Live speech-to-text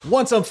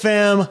What's up,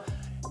 fam?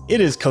 It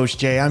is Coach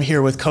Jay. I'm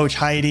here with Coach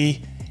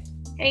Heidi.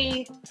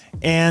 Hey.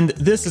 And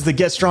this is the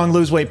Get Strong,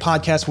 Lose Weight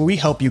podcast, where we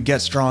help you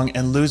get strong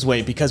and lose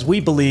weight, because we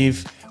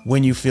believe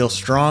when you feel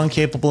strong,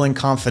 capable, and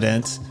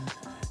confident,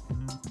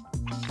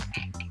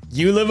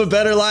 you live a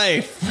better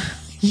life.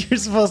 You're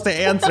supposed to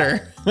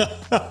answer.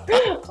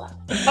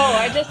 Oh,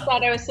 I just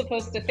thought I was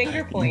supposed to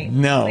finger point.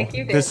 No, like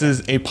you did. This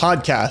is a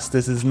podcast.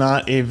 This is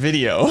not a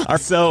video.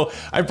 So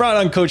I brought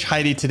on Coach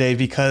Heidi today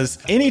because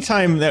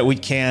anytime that we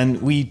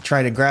can, we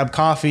try to grab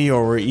coffee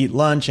or we eat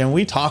lunch and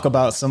we talk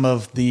about some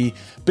of the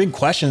big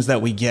questions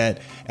that we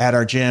get at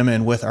our gym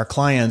and with our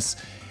clients.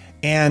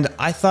 And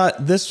I thought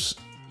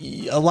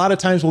a lot of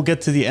times we'll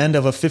get to the end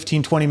of a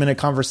 15, 20-minute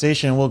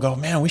conversation and we'll go,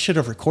 man, we should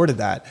have recorded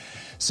that.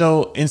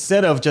 So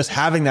instead of just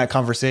having that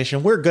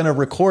conversation, we're going to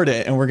record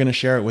it and we're going to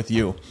share it with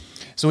you.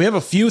 So we have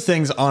a few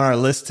things on our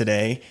list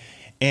today,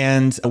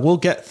 and we'll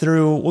get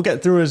through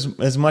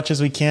as much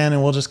as we can,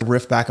 and we'll just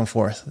riff back and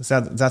forth. Does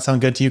that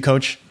sound good to you,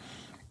 Coach?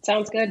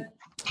 Sounds good.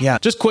 Yeah.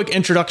 Just quick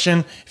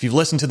introduction. If you've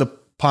listened to the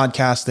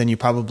podcast, then you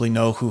probably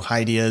know who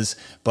Heidi is,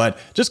 but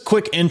just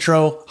quick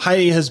intro.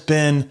 Heidi has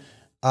been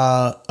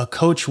a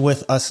coach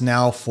with us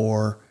now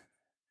for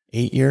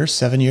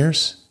 7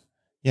 years.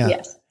 Yeah.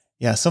 Yes.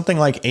 Yeah, something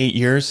like 8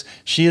 years.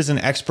 She is an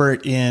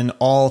expert in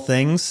all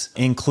things,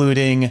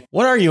 including,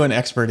 what are you an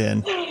expert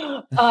in?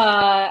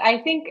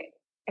 I think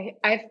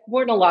I've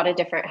worn a lot of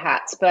different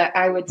hats, but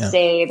I would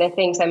say the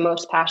things I'm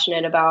most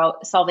passionate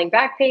about: solving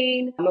back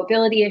pain,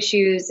 mobility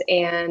issues,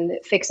 and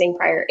fixing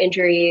prior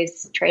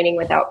injuries, training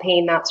without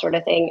pain, that sort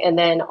of thing. And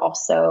then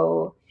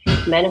also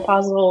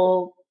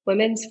menopausal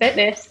women's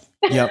fitness.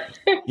 Yep.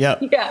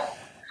 Yeah.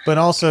 But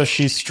also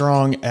she's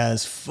strong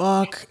as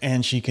fuck,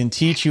 and she can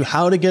teach you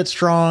how to get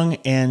strong,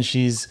 and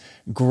she's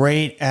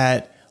great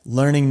at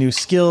learning new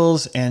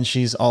skills, and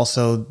she's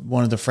also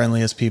one of the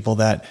friendliest people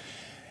that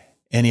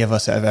any of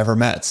us have ever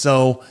met.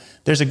 So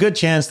there's a good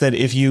chance that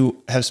if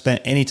you have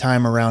spent any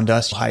time around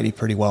us, Heidi,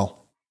 pretty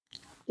well.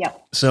 Yeah.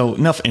 So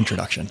enough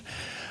introduction.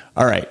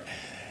 All right.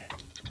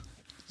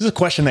 This is a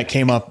question that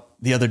came up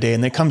the other day,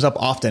 and it comes up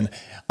often.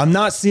 I'm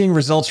not seeing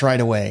results right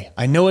away.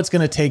 I know it's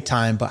going to take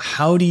time, but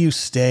how do you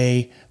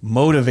stay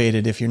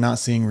motivated if you're not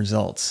seeing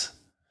results?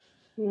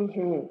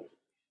 Mm-hmm.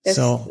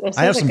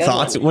 I have some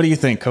thoughts. What do you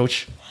think,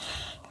 Coach?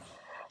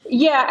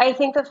 Yeah, I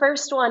think the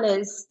first one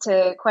is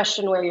to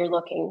question where you're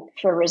looking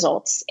for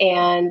results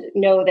and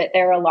know that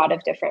there are a lot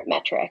of different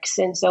metrics.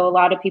 And so a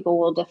lot of people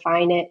will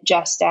define it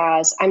just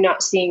as, I'm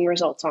not seeing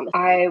results on this.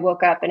 I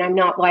woke up and I'm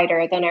not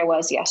lighter than I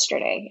was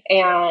yesterday.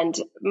 And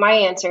my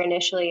answer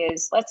initially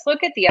is, let's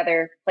look at the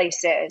other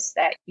places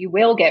that you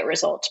will get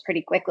results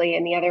pretty quickly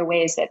and the other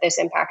ways that this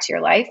impacts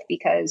your life,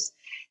 because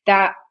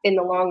that in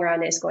the long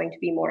run is going to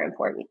be more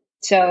important.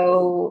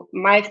 So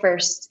my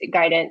first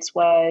guidance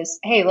was,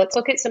 hey, let's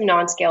look at some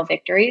non-scale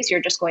victories. You're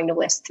just going to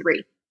list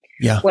 3.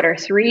 Yeah. What are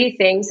 3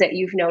 things that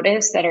you've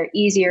noticed that are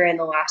easier in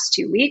the last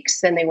 2 weeks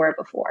than they were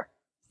before?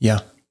 Yeah.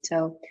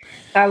 So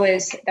that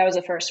was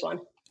the first one.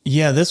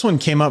 Yeah. This one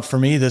came up for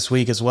me this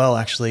week as well.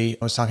 Actually,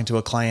 I was talking to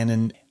a client,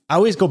 and I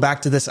always go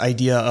back to this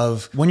idea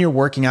of when you're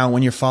working out,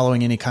 when you're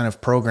following any kind of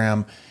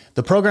program,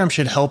 the program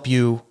should help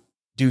you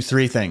do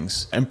 3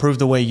 things: improve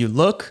the way you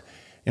look,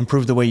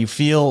 improve the way you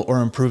feel,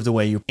 or improve the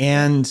way you.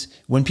 And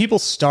when people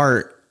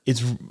start,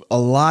 it's a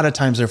lot of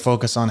times they're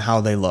focused on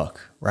how they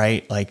look,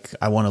 right? Like,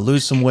 I want to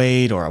lose some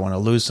weight, or I want to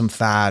lose some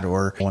fat,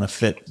 or I want to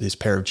fit this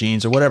pair of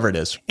jeans, or whatever it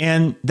is.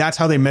 And that's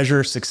how they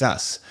measure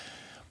success.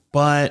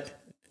 But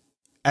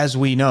as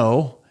we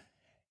know,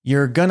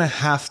 you're going to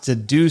have to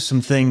do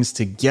some things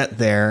to get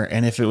there.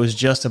 And if it was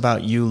just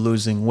about you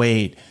losing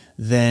weight,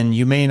 then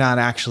you may not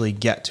actually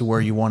get to where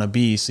you want to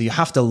be. So you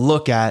have to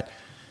look at,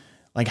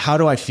 like, how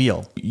do I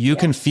feel? You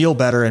can feel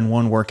better in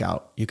one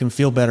workout. You can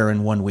feel better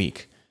in 1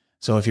 week.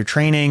 So if you're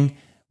training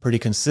pretty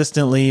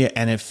consistently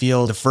and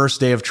the first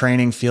day of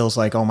training feels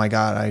like, oh my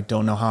God, I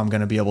don't know how I'm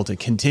going to be able to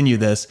continue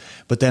this.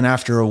 But then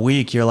after a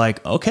week, you're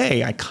like,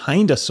 okay, I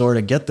kind of sort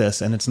of get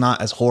this, and it's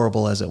not as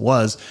horrible as it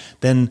was.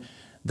 Then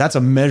that's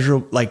a measure,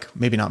 like,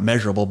 maybe not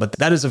measurable, but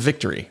that is a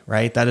victory,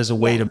 right? That is a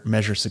way to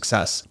measure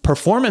success.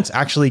 Performance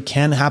actually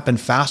can happen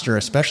faster,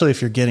 especially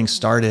if you're getting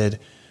started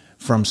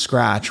from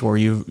scratch or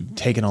you've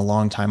taken a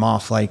long time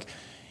off. Like,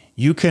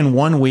 you can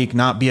 1 week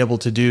not be able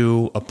to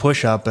do a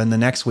push-up and the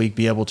next week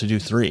be able to do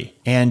 3.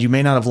 And you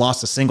may not have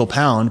lost a single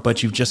pound,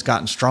 but you've just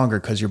gotten stronger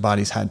because your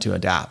body's had to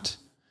adapt.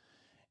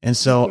 And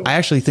so I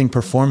actually think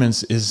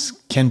performance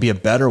can be a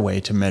better way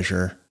to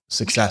measure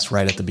success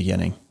right at the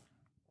beginning.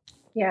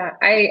 Yeah,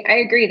 I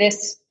agree.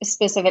 This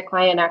specific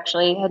client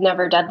actually had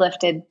never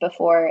deadlifted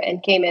before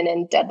and came in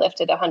and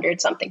deadlifted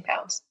 100-something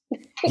pounds.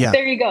 Yeah.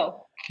 There you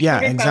go. Yeah,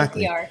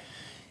 exactly.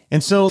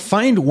 And so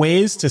find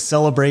ways to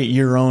celebrate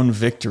your own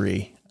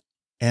victory.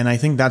 And I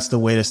think that's the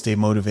way to stay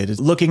motivated.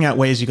 Looking at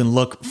ways you can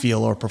look,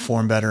 feel, or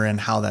perform better and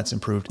how that's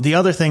improved. The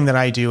other thing that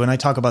I do, and I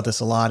talk about this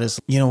a lot, is,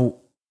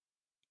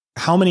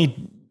 how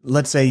many,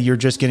 let's say you're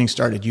just getting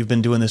started. You've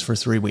been doing this for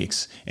 3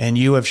 weeks and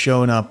you have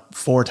shown up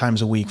 4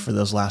 times a week for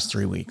those last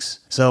 3 weeks.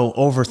 So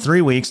over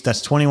 3 weeks,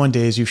 that's 21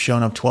 days. You've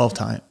shown up 12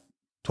 times.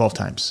 12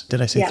 times.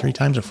 Did I say 3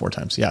 times or 4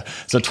 times? Yeah.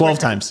 So 4 12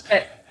 times.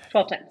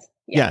 12 times.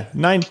 Yeah.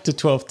 9 to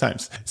 12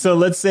 times. So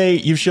let's say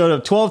you've showed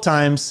up 12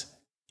 times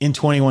in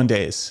 21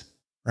 days,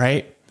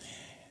 right?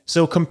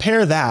 So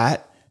compare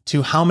that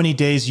to how many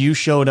days you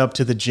showed up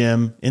to the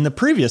gym in the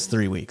previous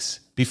 3 weeks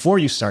before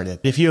you started.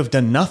 If you have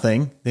done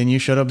nothing, then you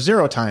showed up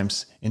 0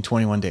 times in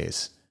 21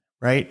 days,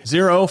 right?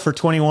 0 for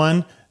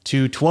 21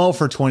 to 12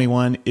 for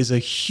 21 is a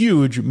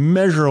huge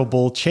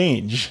measurable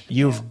change.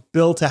 You've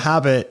built a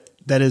habit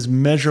that is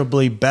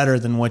measurably better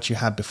than what you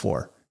had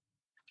before.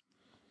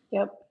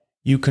 Yep.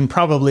 You can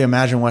probably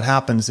imagine what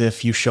happens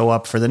if you show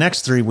up for the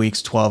next 3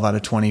 weeks, 12 out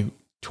of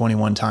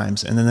 21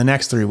 times, and then the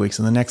next 3 weeks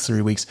and the next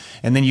 3 weeks.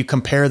 And then you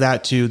compare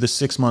that to the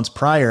 6 months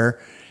prior,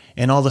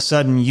 and all of a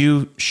sudden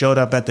you showed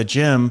up at the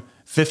gym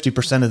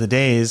 50% of the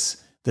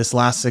days this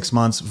last 6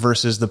 months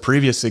versus the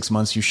previous 6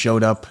 months you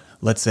showed up,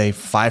 let's say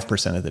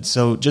 5% of it.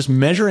 So just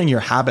measuring your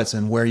habits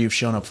and where you've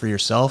shown up for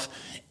yourself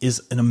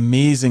is an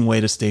amazing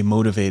way to stay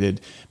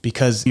motivated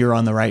because you're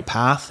on the right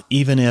path,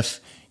 even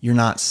if you're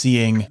not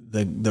seeing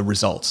the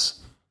results.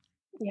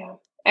 Yeah,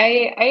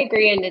 I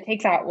agree. And it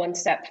takes that one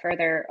step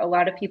further. A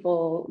lot of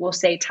people will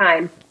say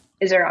time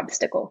is their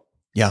obstacle.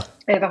 Yeah.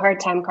 I have a hard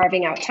time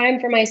carving out time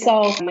for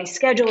myself. My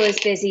schedule is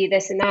busy,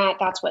 this and that.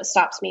 That's what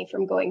stops me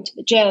from going to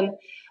the gym.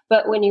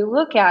 But when you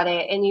look at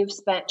it and you've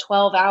spent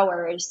 12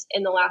 hours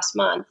in the last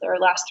month or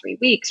last 3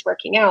 weeks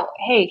working out,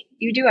 hey,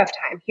 you do have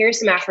time. Here's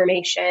some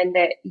affirmation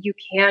that you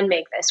can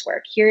make this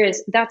work.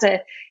 That's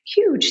a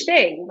huge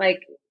thing.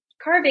 Like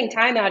carving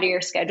time out of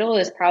your schedule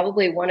is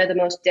probably one of the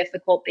most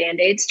difficult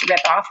band-aids to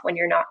rip off when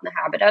you're not in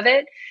the habit of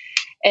it.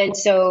 And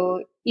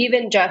so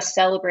even just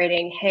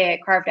celebrating, hey, I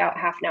carved out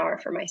half an hour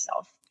for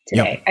myself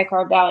today. Yep. I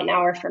carved out an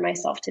hour for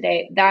myself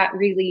today. That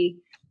really,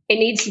 it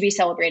needs to be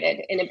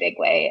celebrated in a big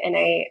way. And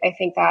I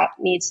think that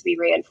needs to be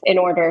reinforced in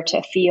order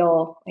to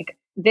feel like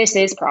this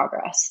is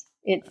progress.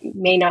 It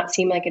may not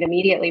seem like it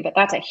immediately, but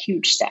that's a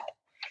huge step.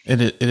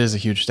 It is a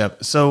huge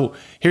step. So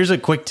here's a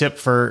quick tip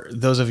for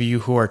those of you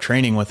who are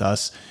training with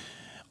us.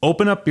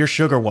 Open up your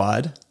Sugar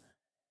WOD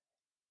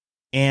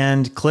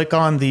and click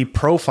on the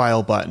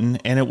profile button,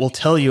 and it will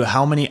tell you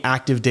how many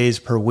active days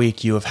per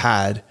week you have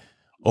had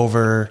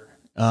over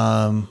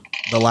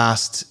the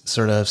last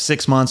sort of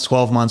 6 months,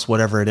 12 months,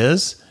 whatever it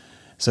is.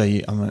 So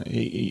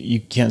you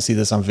can't see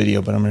this on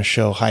video, but I'm going to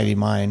show Heidi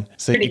mine.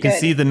 So you can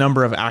see the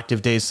number of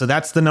active days. So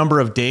that's the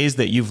number of days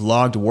that you've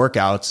logged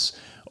workouts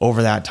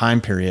over that time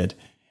period.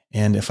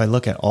 And if I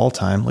look at all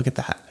time, look at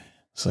that.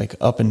 It's like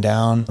up and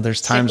down.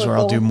 There's times where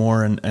I'll do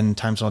more and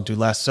times I'll do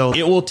less. So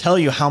it will tell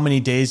you how many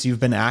days you've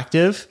been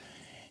active.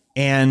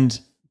 And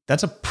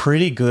that's a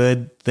pretty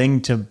good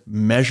thing to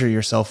measure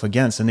yourself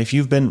against. And if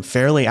you've been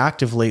fairly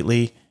active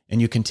lately and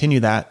you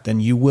continue that, then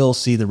you will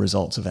see the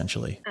results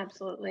eventually.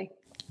 Absolutely.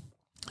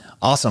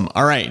 Awesome.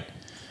 All right.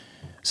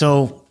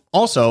 So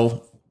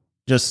also,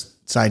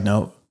 just side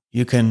note,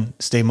 you can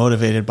stay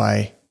motivated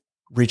by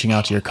reaching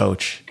out to your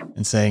coach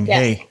and saying,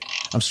 hey,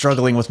 I'm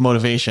struggling with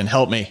motivation.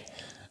 Help me.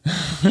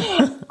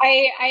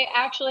 I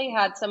actually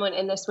had someone,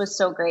 and this was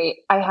so great.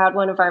 I had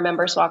one of our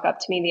members walk up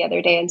to me the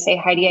other day and say,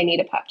 Heidi, I need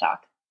a pep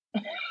talk.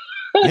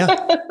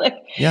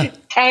 Yeah.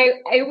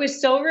 It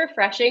was so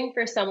refreshing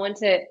for someone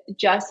to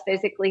just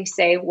physically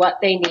say what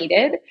they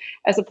needed,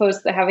 as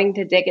opposed to having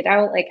to dig it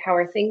out. Like, how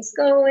are things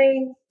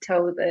going?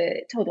 Toe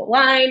the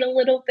line a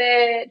little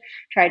bit,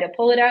 try to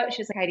pull it out.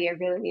 She's like, Heidi, I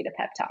really need a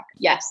pep talk.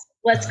 Yes,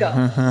 let's go.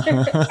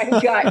 I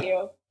got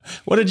you.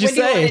 What did you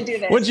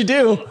say? What'd you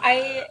do?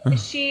 I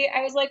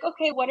was like,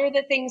 okay, what are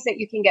the things that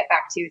you can get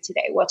back to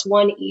today? What's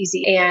one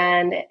easy?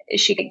 And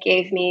she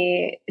gave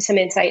me some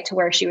insight to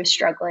where she was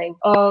struggling.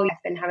 Oh,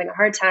 I've been having a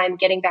hard time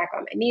getting back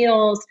on my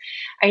meals.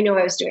 I know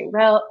I was doing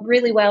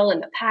really well in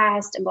the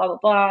past and blah, blah,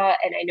 blah.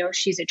 And I know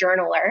she's a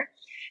journaler.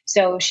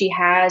 So she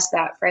has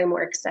that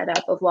framework set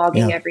up of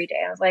logging every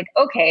day. I was like,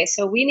 okay,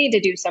 so we need to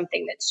do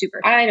something that's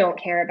I don't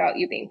care about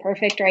you being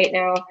perfect right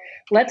now.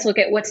 Let's look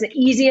at what's the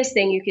easiest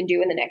thing you can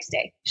do in the next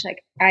day. She's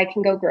like, I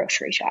can go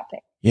grocery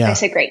shopping. Yeah. I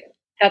said, great.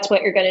 That's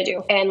what you're going to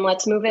do. And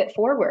let's move it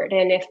forward.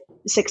 And if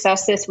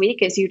success this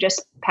week is you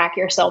just pack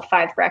yourself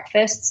 5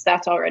 breakfasts,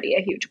 that's already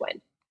a huge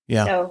win.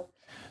 Yeah.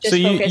 So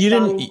you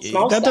didn't,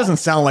 that doesn't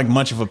sound like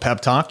much of a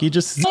pep talk. You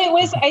just, it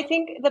was, I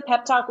think the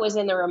pep talk was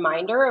in the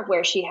reminder of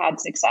where she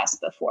had success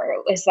before.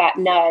 It was that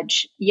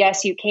nudge.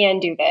 Yes, you can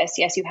do this.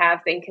 Yes, you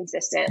have been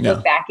consistent.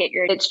 Look back at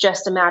it's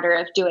just a matter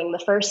of doing the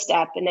first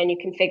step and then you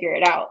can figure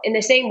it out. In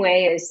the same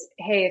way as,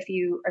 hey, if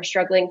you are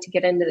struggling to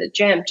get into the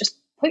gym, just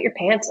put your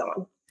pants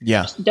on.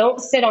 Yeah. Just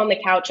don't sit on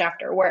the couch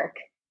after work.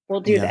 We'll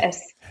do this.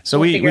 So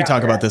we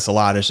talk about this a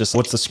lot. It's just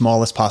what's the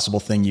smallest possible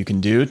thing you can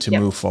do to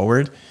move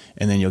forward,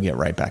 and then you'll get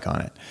right back on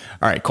it.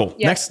 All right, cool.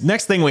 Yep.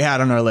 Next thing we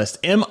had on our list,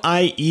 am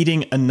I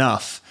eating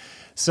enough?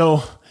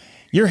 So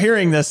you're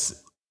hearing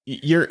this,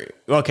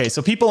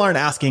 so people aren't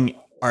asking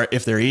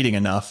if they're eating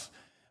enough,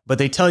 but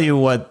they tell you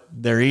what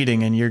they're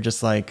eating and you're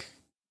just like,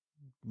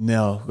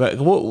 no,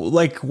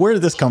 like, where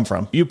did this come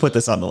from? You put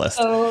this on the list.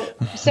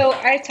 So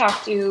I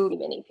talk to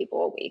many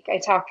people a week. I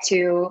talk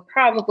to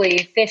probably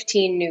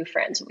 15 new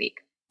friends a week.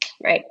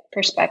 right?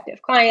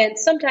 Prospective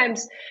clients,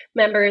 sometimes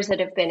members that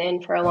have been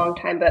in for a long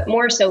time, but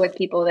more so with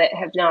people that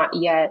have not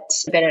yet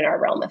been in our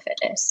realm of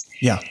fitness.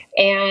 Yeah.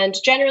 And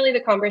generally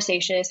the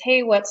conversation is,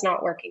 hey, what's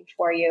not working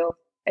for you?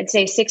 I'd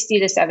say 60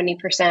 to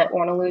 70%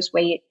 want to lose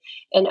weight.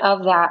 And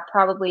of that,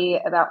 probably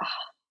about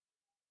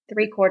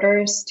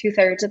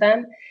 2/3 of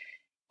them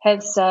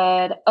have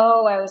said,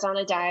 oh, I was on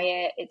a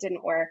diet, it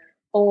didn't work.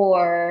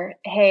 Or,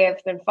 hey,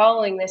 I've been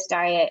following this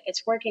diet,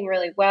 it's working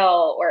really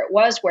well, or it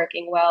was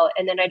working well,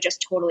 and then I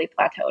just totally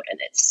plateaued and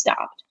it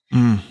stopped.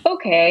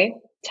 Okay,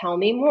 tell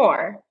me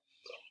more.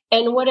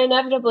 And what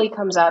inevitably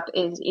comes up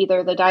is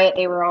either the diet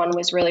they were on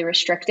was really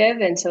restrictive,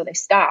 and so they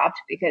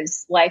stopped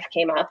because life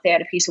came up, they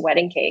had a piece of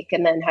wedding cake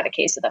and then had a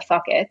case of the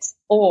fuck it,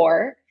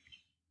 or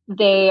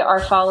they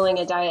are following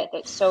a diet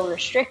that's so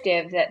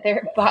restrictive that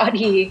their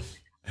body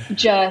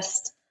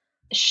just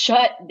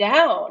shut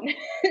down.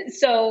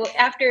 So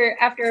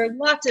after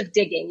lots of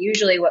digging,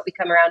 usually what we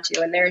come around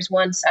to, and there's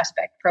one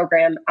suspect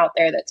program out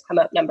there that's come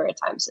up a number of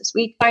times this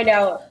week, find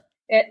out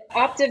at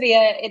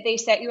Optavia, they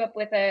set you up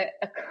with a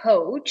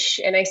coach,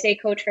 and I say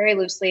coach very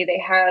loosely. They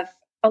have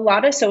a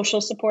lot of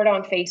social support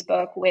on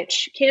Facebook,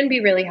 which can be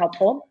really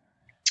helpful.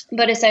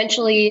 But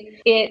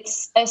essentially,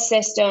 it's a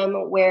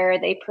system where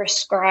they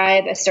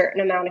prescribe a certain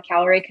amount of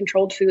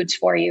calorie-controlled foods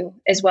for you,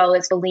 as well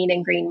as the lean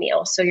and green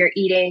meals. So you're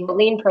eating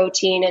lean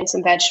protein and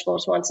some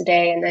vegetables once a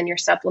day, and then you're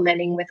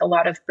supplementing with a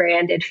lot of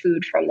branded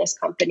food from this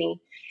company.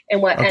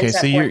 And what ends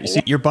up working. So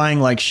you're buying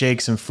like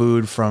shakes and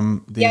food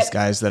from these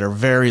guys that are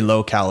very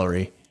low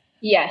calorie.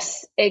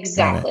 Yes,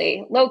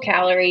 exactly. Low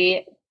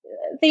calorie.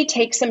 They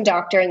take some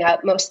doctoring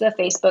up. Most of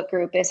the Facebook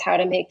group is how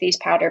to make these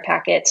powder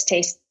packets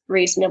taste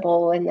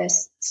reasonable in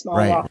this small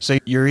walk. So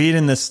you're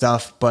eating this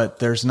stuff, but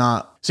there's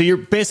not, so you're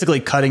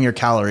basically cutting your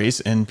calories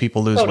and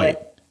people lose weight.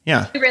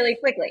 Yeah. Really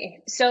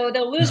quickly. So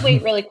they'll lose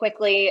weight really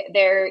quickly.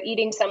 They're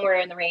eating somewhere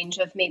in the range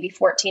of maybe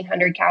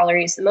 1,400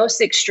 calories. The most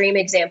extreme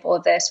example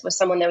of this was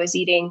someone that was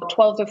eating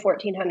 12 to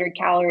 1,400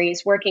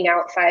 calories, working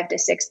out 5 to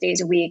 6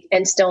 days a week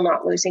and still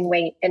not losing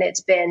weight. And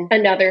it's been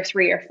another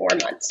 3 or 4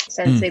 months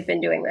since they've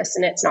been doing this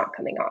and it's not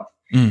coming off.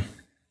 And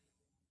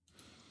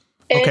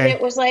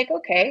it was like,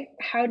 okay,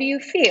 how do you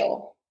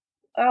feel?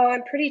 Oh,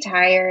 I'm pretty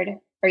tired.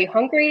 Are you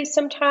hungry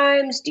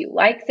sometimes? Do you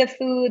like the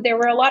food? There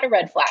were a lot of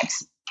red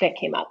flags that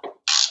came up.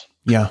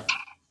 Yeah.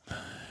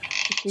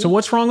 So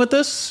what's wrong with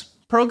this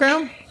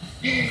program?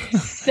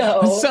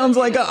 So it sounds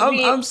like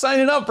I'm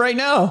signing up right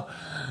now.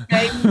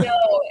 I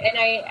know. And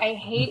I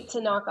hate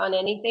to knock on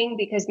anything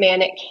because,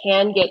 man, it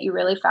can get you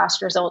really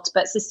fast results,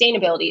 but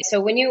sustainability.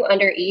 So when you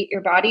undereat,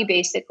 your body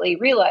basically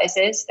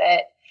realizes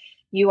that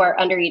you are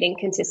undereating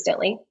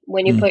consistently.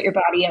 When you put your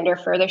body under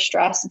further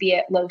stress, be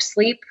it low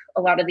sleep,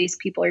 a lot of these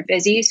people are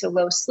busy, so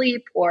low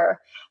sleep or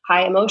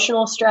high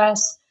emotional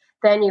stress,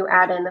 then you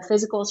add in the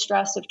physical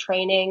stress of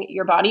training,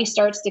 your body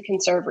starts to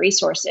conserve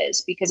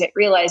resources because it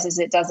realizes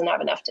it doesn't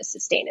have enough to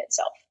sustain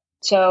itself.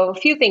 So a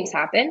few things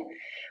happen.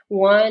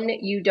 One,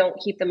 you don't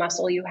keep the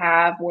muscle you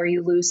have, where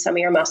you lose some of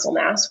your muscle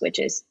mass, which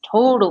is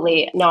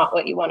totally not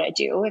what you want to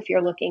do if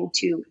you're looking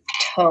to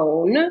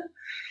tone.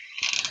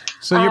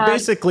 So you're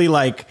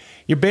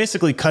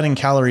basically cutting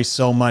calories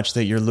so much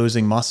that you're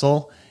losing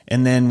muscle.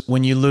 And then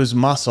when you lose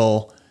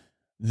muscle,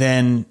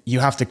 then you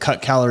have to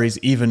cut calories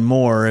even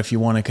more if you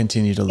want to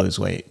continue to lose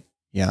weight.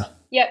 Yeah.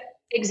 Yep,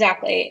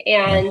 exactly.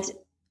 And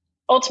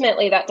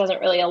ultimately that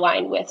doesn't really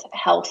align with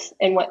health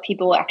and what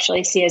people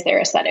actually see as their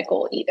aesthetic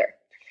goal either.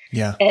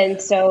 Yeah.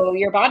 And so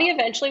your body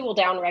eventually will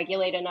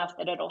downregulate enough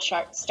that it'll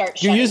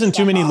start. You're using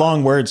too many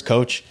long words,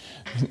 coach.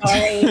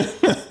 Sorry.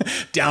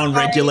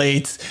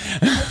 Downregulates.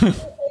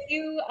 If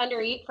you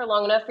undereat for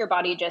long enough, your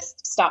body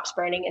just stops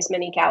burning as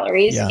many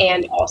calories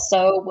and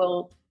also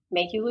will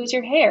make you lose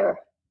your hair,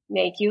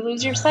 make you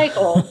lose your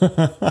cycle.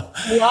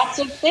 Lots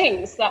of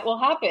things that will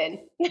happen.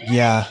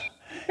 Yeah.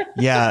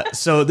 Yeah.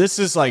 So this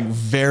is like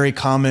very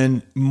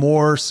common,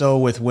 more so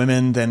with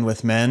women than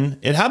with men.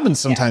 It happens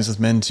sometimes with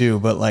men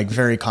too, but like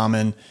very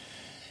common.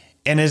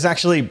 And it's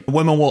actually,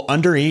 women will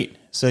undereat.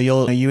 So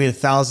you eat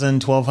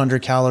 1,000,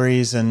 1,200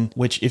 calories, and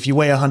which if you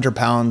weigh 100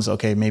 pounds,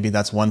 okay, maybe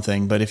that's one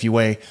thing. But if you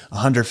weigh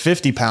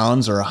 150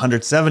 pounds or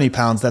 170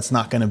 pounds, that's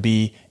not going to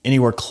be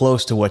anywhere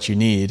close to what you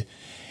need.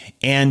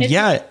 And if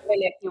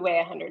you weigh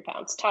 100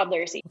 pounds,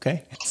 toddlers eat.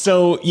 Okay.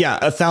 So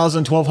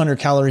 1,000, 1,200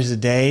 calories a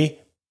day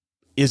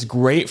is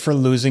great for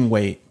losing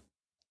weight.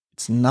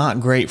 It's not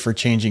great for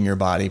changing your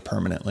body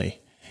permanently.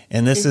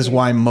 And this is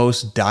why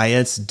most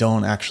diets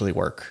don't actually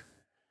work.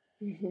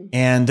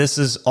 And this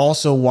is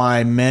also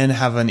why men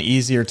have an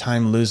easier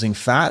time losing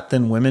fat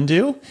than women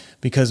do,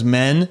 because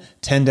men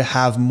tend to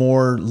have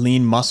more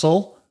lean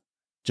muscle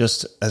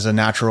just as a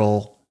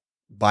natural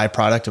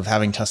byproduct of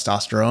having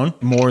testosterone,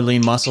 more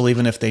lean muscle,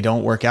 even if they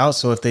don't work out.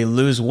 So if they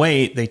lose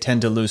weight, they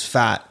tend to lose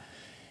fat.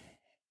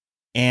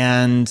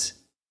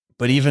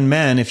 But even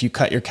men, if you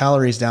cut your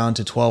calories down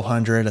to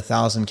 1,200,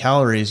 1,000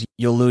 calories,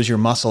 you'll lose your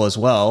muscle as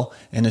well.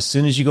 And as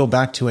soon as you go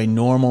back to a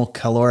normal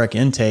caloric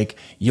intake,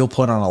 you'll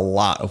put on a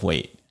lot of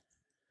weight.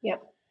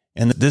 Yep.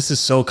 And this is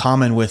so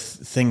common with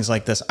things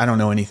like this. I don't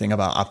know anything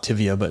about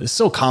Optivia, but it's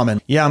so common.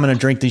 Yeah, I'm going to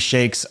drink these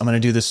shakes. I'm going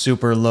to do this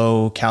super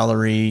low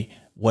calorie,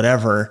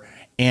 whatever.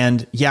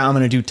 And yeah, I'm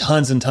going to do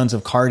tons and tons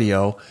of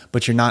cardio,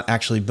 but you're not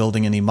actually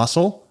building any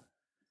muscle.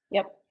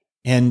 Yep.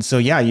 And so,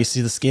 yeah, you see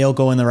the scale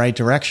go in the right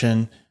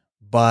direction.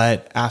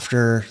 But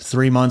after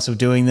 3 months of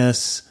doing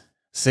this,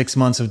 6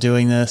 months of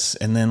doing this,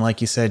 and then,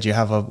 like you said, you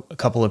have a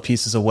couple of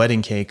pieces of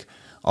wedding cake,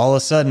 all of a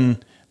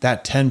sudden,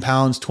 that 10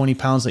 pounds, 20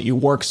 pounds that you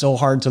work so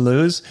hard to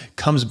lose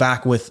comes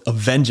back with a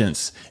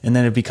vengeance. And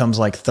then it becomes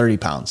like 30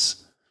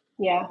 pounds.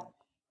 Yeah.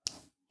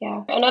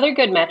 Yeah. Another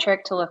good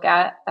metric to look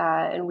at,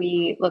 and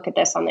we look at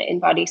this on the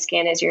InBody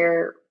scan, is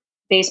your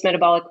base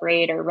metabolic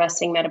rate or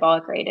resting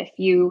metabolic rate. If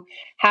you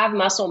have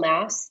muscle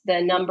mass,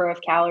 the number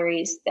of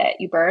calories that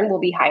you burn will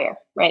be higher,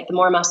 right? The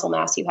more muscle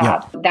mass you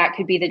have, that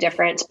could be the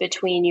difference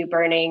between you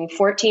burning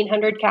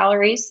 1,400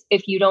 calories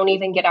if you don't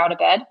even get out of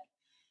bed.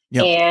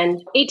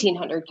 And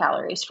 1,800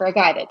 calories for a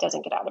guy that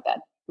doesn't get out of bed,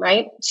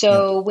 right?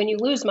 So when you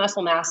lose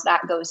muscle mass,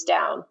 that goes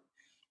down,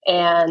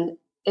 and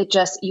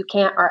you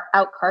can't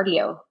out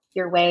cardio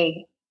your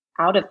way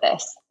out of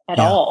this at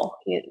all.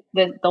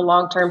 The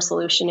long-term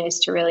solution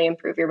is to really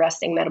improve your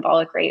resting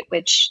metabolic rate,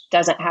 which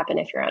doesn't happen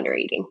if you're under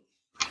eating.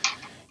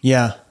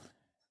 Yeah.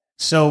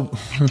 So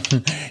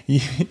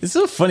it's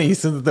so funny you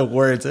said the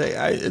words.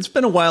 It's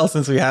been a while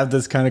since we had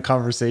this kind of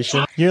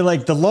conversation. You're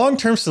like, the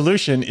long-term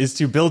solution is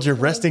to build your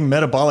resting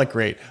metabolic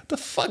rate. What the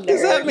fuck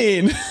does that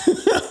mean?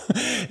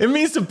 It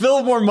means to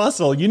build more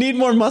muscle. You need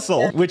more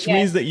muscle, which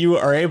means that you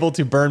are able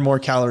to burn more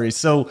calories.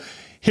 So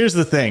here's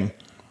the thing.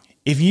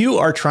 If you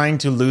are trying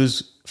to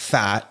lose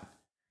fat,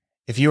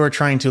 if you are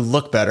trying to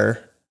look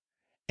better,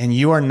 and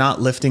you are not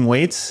lifting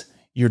weights,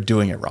 you're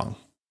doing it wrong.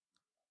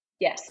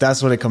 Yes.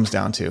 That's what it comes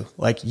down to.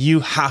 Like, you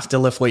have to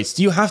lift weights.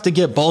 Do you have to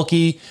get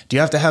bulky? Do you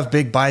have to have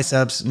big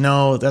biceps?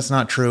 No, that's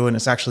not true. And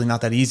it's actually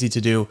not that easy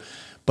to do,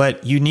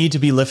 but you need to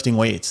be lifting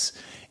weights.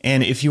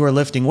 And if you are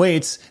lifting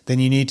weights, then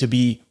you need to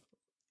be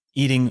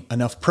eating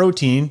enough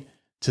protein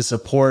to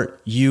support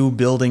you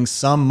building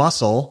some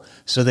muscle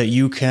so that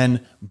you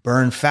can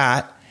burn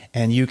fat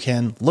and you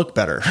can look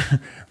better.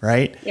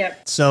 Right?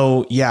 Yep.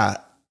 So yeah,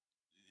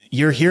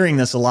 you're hearing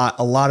this a lot.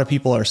 A lot of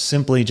people are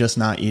simply just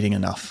not eating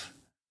enough.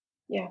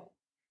 Yeah.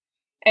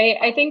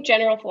 I think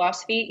general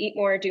philosophy, eat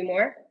more, do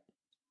more.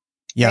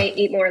 Yeah. Right?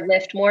 Eat more,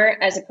 lift more,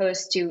 as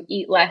opposed to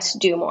eat less,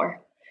 do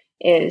more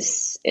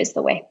is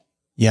the way.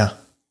 Yeah.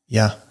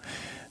 Yeah.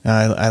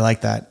 I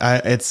like that.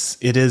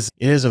 It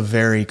is a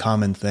very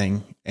common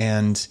thing.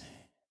 And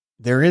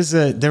there is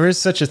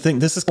such a thing.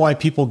 This is why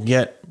people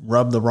get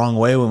rubbed the wrong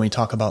way when we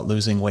talk about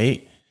losing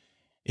weight,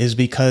 is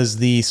because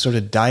the sort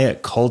of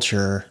diet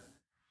culture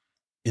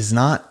it's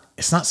not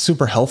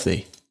super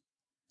healthy.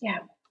 Yeah.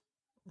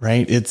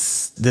 Right?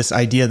 It's this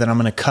idea that I'm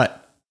going to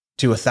cut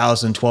to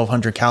 1,000,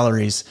 1,200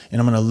 calories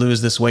and I'm going to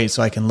lose this weight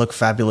so I can look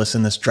fabulous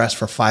in this dress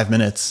for 5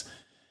 minutes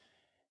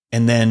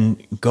and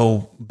then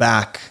go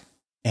back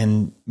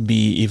and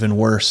be even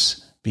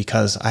worse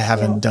because I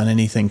haven't done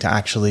anything to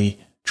actually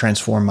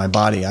transform my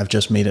body. I've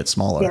just made it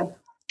smaller.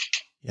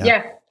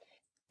 Yeah.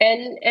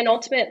 And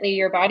ultimately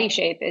your body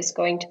shape is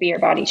going to be your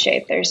body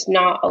shape. There's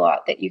not a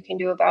lot that you can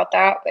do about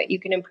that, but you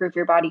can improve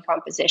your body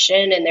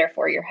composition and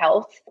therefore your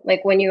health.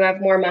 Like when you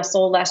have more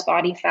muscle, less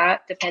body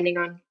fat, depending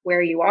on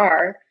where you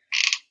are,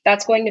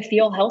 that's going to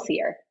feel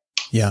healthier.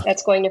 Yeah.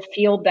 That's going to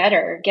feel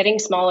better. Getting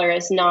smaller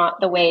is not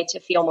the way to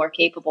feel more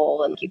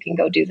capable and you can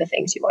go do the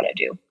things you want to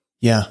do.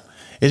 Yeah.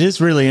 It is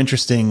really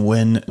interesting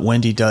when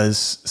Wendy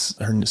does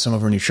some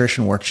of her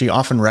nutrition work. She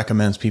often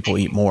recommends people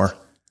eat more.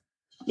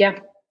 Yeah.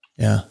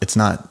 Yeah. It's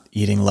not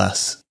eating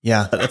less.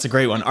 Yeah. That's a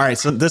great one. All right.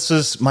 So this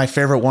is my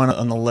favorite one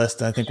on the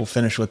list. I think we'll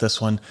finish with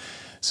this one.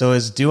 So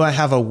do I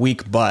have a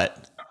weak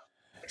butt?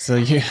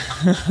 So do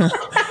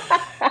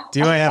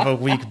I have a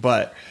weak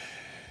butt?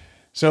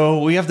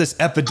 So we have this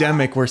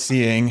epidemic we're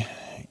seeing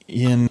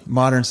in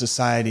modern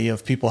society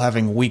of people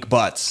having weak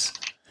butts.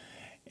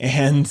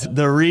 And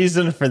the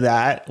reason for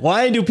that,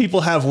 why do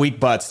people have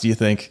weak butts, do you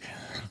think?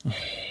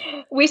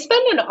 We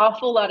spend an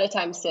awful lot of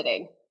time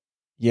sitting.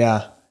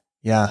 Yeah.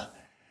 Yeah.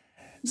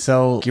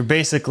 So you're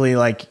basically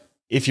like,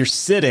 if you're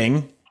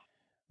sitting,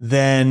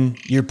 then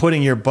you're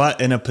putting your butt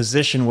in a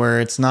position where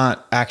it's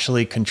not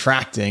actually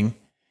contracting.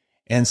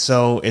 And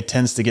so it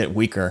tends to get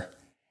weaker.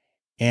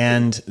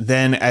 And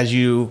then as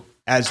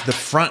the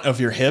front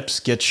of your hips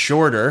gets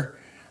shorter,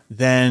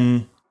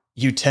 then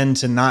you tend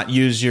to not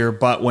use your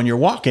butt when you're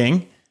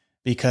walking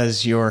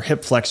because your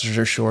hip flexors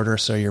are shorter.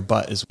 So your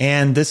butt is,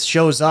 and this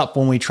shows up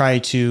when we try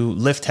to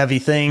lift heavy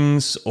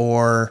things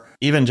or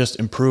even just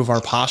improve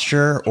our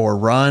posture or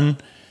run.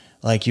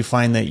 Like you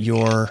find that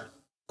your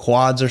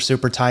quads are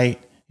super tight,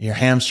 your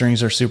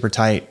hamstrings are super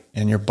tight,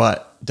 and your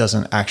butt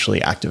doesn't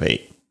actually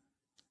activate.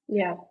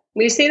 Yeah.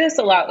 We see this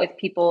a lot with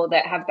people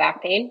that have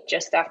back pain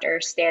just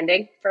after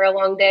standing for a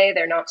long day.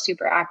 They're not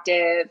super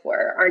active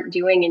or aren't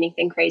doing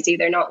anything crazy.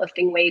 They're not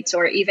lifting weights,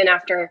 or even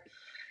after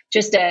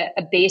just a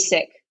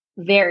basic,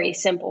 very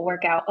simple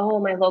workout.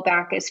 Oh, my low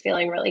back is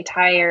feeling really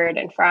tired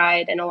and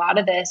fried. And a lot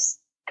of this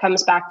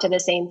comes back to the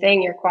same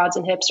thing. Your quads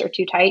and hips are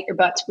too tight. Your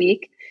butt's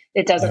weak.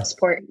 It doesn't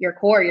support your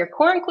core. Your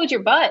core includes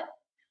your butt.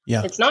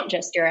 Yeah. It's not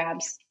just your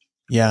abs.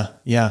 Yeah.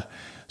 Yeah.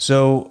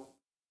 So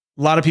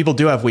a lot of people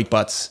do have weak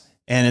butts,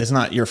 and it's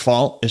not your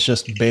fault. It's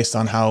just based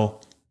on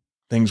how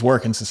things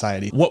work in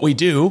society. What we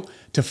do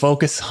to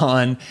focus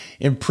on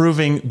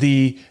improving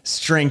the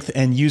strength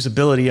and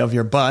usability of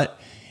your butt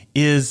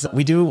is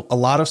we do a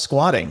lot of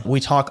squatting. We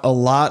talk a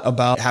lot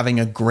about having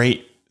a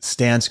great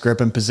stance,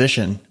 grip, and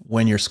position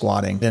when you're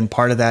squatting. And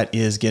part of that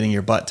is getting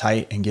your butt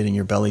tight and getting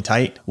your belly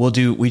tight. We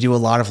do a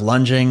lot of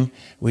lunging.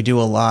 We do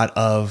a lot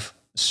of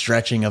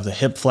stretching of the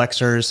hip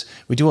flexors.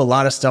 We do a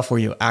lot of stuff where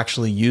you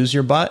actually use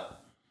your butt.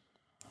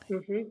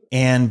 Mm-hmm.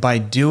 And by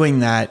doing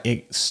that,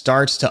 it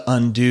starts to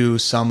undo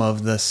some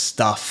of the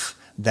stuff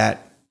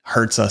that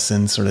hurts us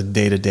in sort of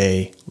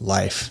day-to-day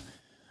life.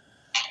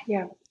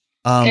 Yeah.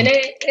 And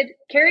it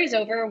carries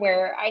over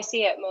where I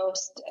see it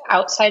most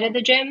outside of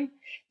the gym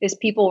is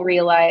people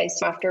realize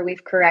after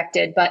we've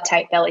corrected butt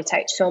tight, belly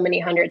tight so many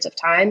hundreds of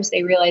times,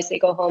 they realize they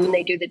go home and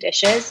they do the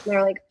dishes and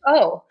they're like,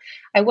 oh,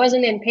 I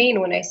wasn't in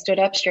pain when I stood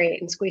up straight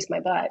and squeezed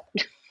my butt.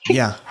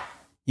 Yeah.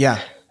 Yeah.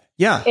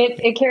 Yeah.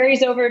 It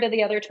carries over to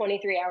the other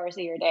 23 hours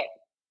of your day.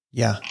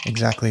 Yeah,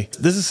 exactly.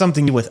 This is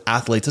something with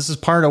athletes. This is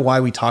part of why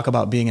we talk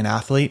about being an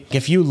athlete.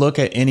 If you look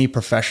at any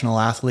professional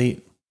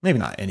athlete, maybe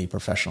not any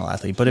professional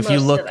athlete, but if you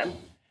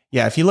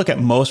look at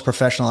most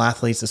professional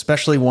athletes,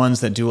 especially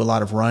ones that do a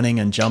lot of running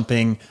and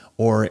jumping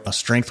or a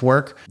strength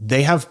work,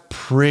 they have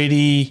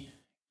pretty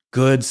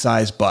good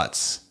sized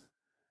butts,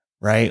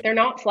 right? They're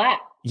not flat.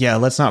 Yeah,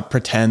 let's not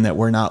pretend that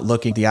we're not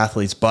looking at the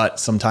athlete's butt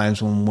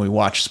sometimes when we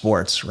watch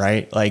sports,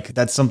 right? Like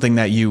that's something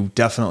that you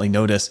definitely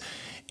notice.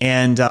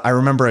 And I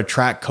remember a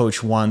track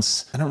coach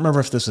once, I don't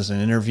remember if this was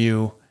an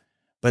interview,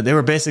 but they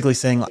were basically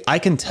saying, I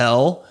can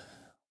tell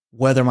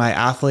whether my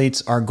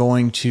athletes are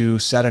going to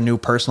set a new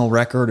personal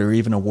record or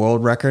even a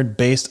world record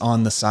based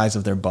on the size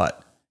of their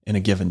butt in a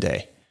given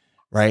day,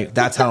 right?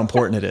 That's how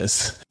important it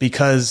is,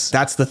 because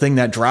that's the thing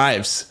that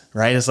drives,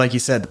 right? It's like you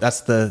said,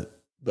 that's a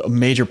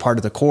major part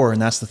of the core.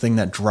 And that's the thing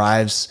that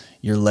drives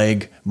your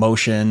leg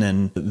motion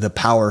and the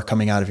power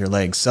coming out of your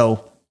legs.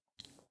 So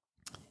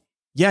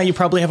yeah, you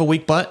probably have a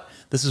weak butt.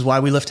 This is why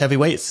we lift heavy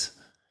weights.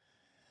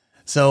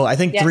 So I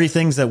think three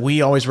things that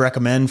we always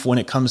recommend when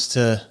it comes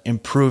to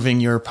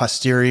improving your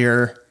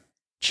posterior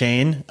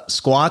chain: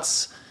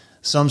 squats,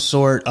 some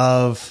sort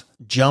of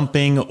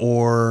jumping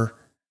or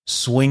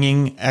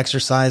swinging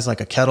exercise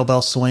like a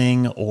kettlebell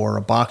swing or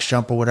a box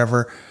jump or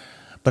whatever.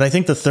 But I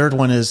think the third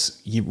one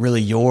is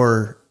really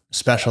your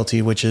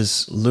specialty, which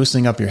is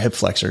loosening up your hip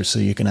flexors so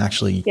you can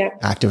actually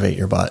activate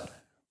your butt,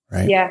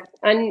 right? Yeah.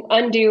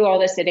 Undo all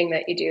the sitting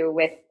that you do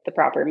with the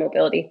proper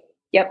mobility.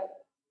 Yep.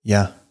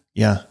 Yeah.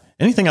 Yeah.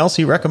 Anything else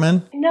you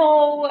recommend?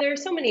 No,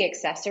 there's so many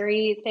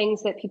accessory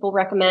things that people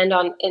recommend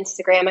on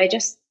Instagram. I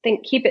just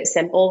think keep it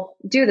simple.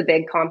 Do the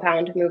big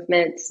compound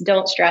movements.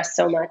 Don't stress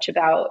so much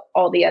about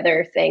all the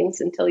other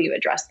things until you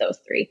address those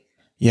three.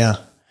 Yeah.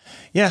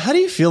 Yeah. How do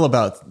you feel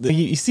about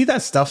you see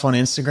that stuff on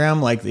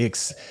Instagram?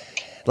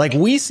 Like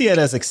we see it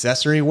as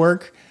accessory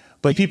work,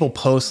 but people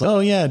post, oh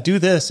yeah, do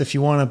this if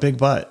you want a big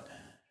butt.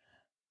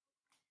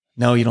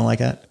 No, you don't like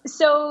that?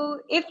 So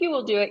if you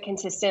will do it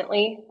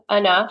consistently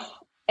enough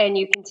and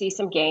you can see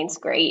some gains,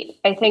 great.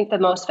 I think the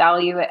most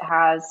value it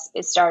has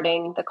is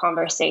starting the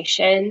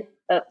conversation.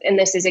 And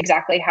this is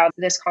exactly how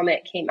this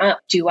comment came up.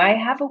 Do I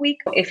have a week?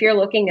 If you're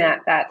looking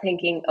at that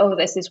thinking, oh,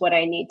 this is what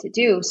I need to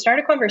do, start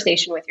a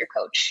conversation with your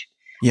coach.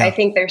 Yeah. I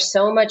think there's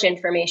so much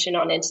information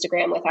on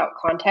Instagram without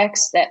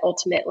context that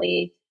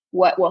ultimately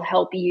what will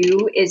help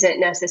you isn't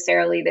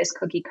necessarily this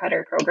cookie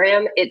cutter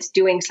program. It's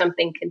doing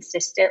something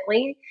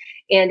consistently,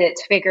 and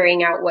it's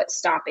figuring out what's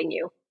stopping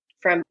you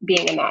from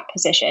being in that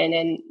position,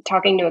 and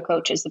talking to a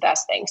coach is the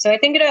best thing. So I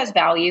think it has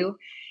value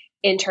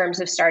in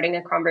terms of starting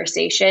a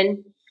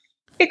conversation.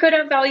 It could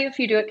have value if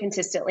you do it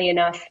consistently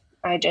enough.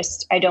 I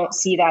don't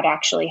see that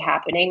actually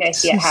happening. I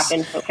see it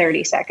happen for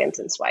 30 seconds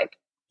and swipe.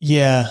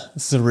 Yeah,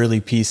 this is a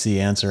really PC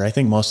answer. I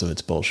think most of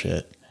it's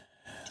bullshit.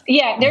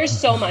 Yeah, there's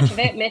so much of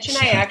it. Mitch and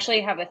I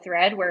actually have a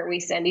thread where we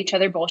send each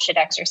other bullshit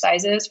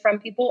exercises from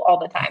people all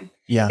the time.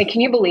 Yeah. Like,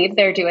 can you believe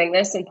they're doing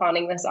this and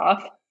pawning this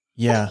off?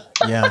 Yeah.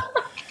 Yeah.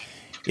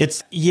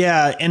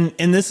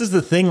 And this is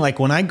the thing, like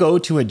when I go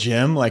to a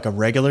gym, like a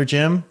regular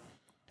gym,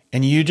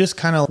 and you just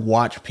kind of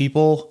watch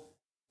people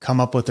come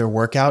up with their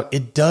workout,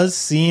 it does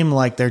seem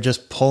like they're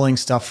just pulling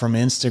stuff from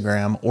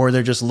Instagram, or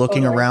they're just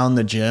looking around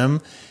the gym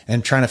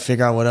and trying to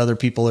figure out what other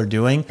people are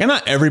doing. And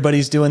not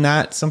everybody's doing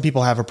that. Some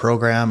people have a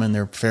program and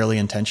they're fairly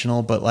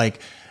intentional, but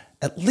like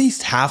at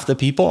least half the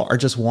people are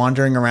just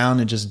wandering around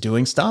and just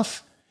doing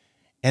stuff.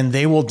 And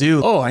they will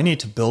do, oh, I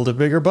need to build a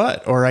bigger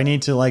butt, or I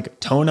need to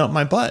like tone up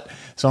my butt.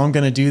 So I'm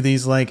going to do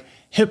these like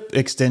hip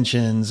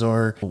extensions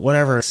or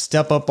whatever,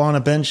 step up on a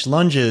bench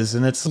lunges.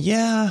 And it's,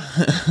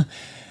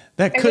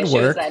 that could work.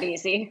 It was that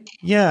easy.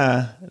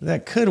 Yeah,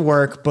 that could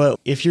work. But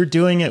if you're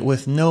doing it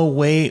with no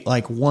weight,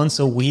 like once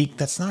a week,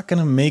 that's not going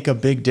to make a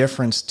big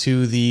difference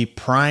to the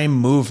prime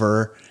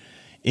mover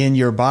in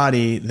your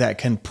body that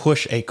can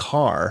push a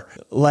car.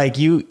 Like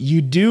you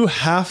do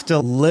have to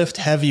lift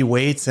heavy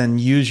weights and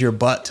use your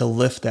butt to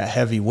lift that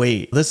heavy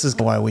weight. This is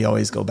why we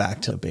always go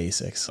back to the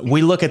basics.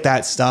 We look at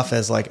that stuff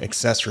as like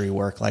accessory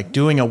work, like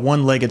doing a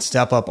one-legged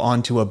step up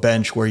onto a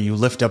bench where you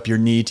lift up your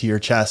knee to your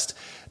chest.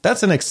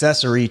 That's an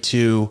accessory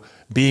to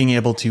being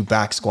able to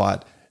back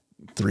squat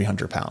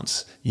 300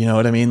 pounds. You know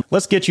what I mean?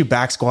 Let's get you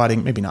back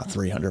squatting, maybe not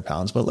 300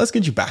 pounds, but let's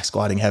get you back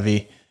squatting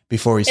heavy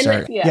before we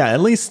start.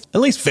 At least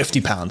 50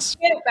 pounds.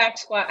 You can't back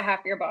squat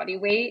half your body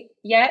weight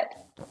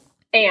yet.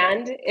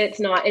 And it's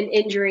not an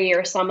injury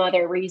or some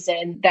other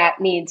reason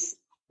that needs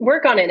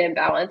work on an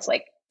imbalance.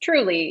 Like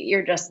truly,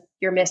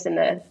 you're missing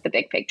the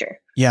big picture.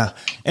 Yeah.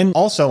 And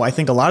also, I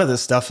think a lot of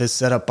this stuff is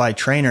set up by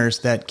trainers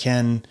that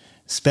can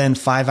spend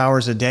 5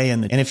 hours a day.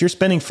 And if you're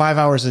spending 5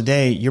 hours a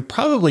day, you're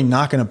probably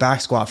not going to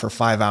back squat for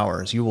 5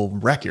 hours. You will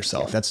wreck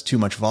yourself. Yeah. That's too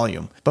much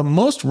volume. But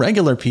most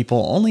regular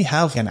people only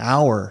have an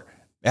hour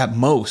at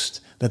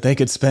most that they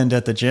could spend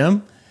at the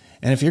gym.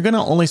 And if you're going to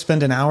only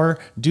spend an hour,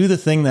 do the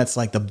thing that's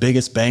like the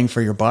biggest bang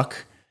for your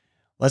buck.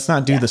 Let's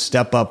not do the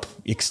step up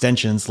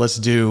extensions. Let's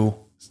do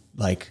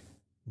like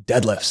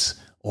deadlifts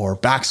or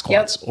back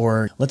squats,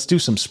 or let's do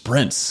some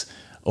sprints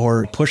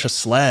or push a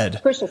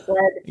sled.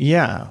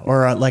 Yeah.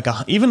 Or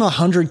even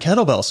 100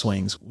 kettlebell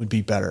swings would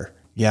be better.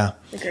 Yeah.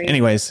 Agreed.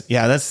 Anyways.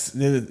 Yeah.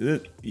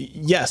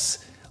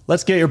 Yes.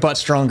 Let's get your butt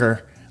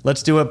stronger.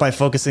 Let's do it by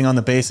focusing on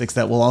the basics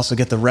that will also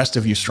get the rest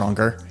of you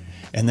stronger.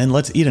 And then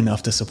let's eat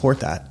enough to support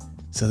that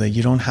so that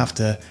you don't have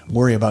to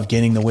worry about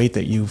gaining the weight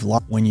that you've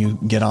lost when you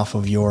get off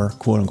of your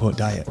quote unquote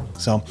diet.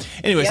 So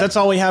anyways, that's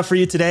all we have for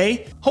you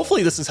today.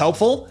 Hopefully this is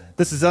helpful.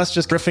 This is us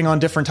just riffing on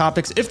different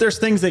topics. If there's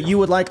things that you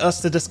would like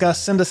us to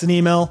discuss, send us an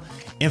email,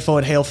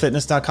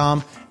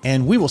 info@halefitness.com,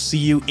 and we will see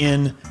you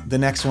in the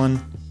next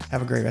one.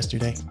 Have a great rest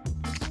of your day.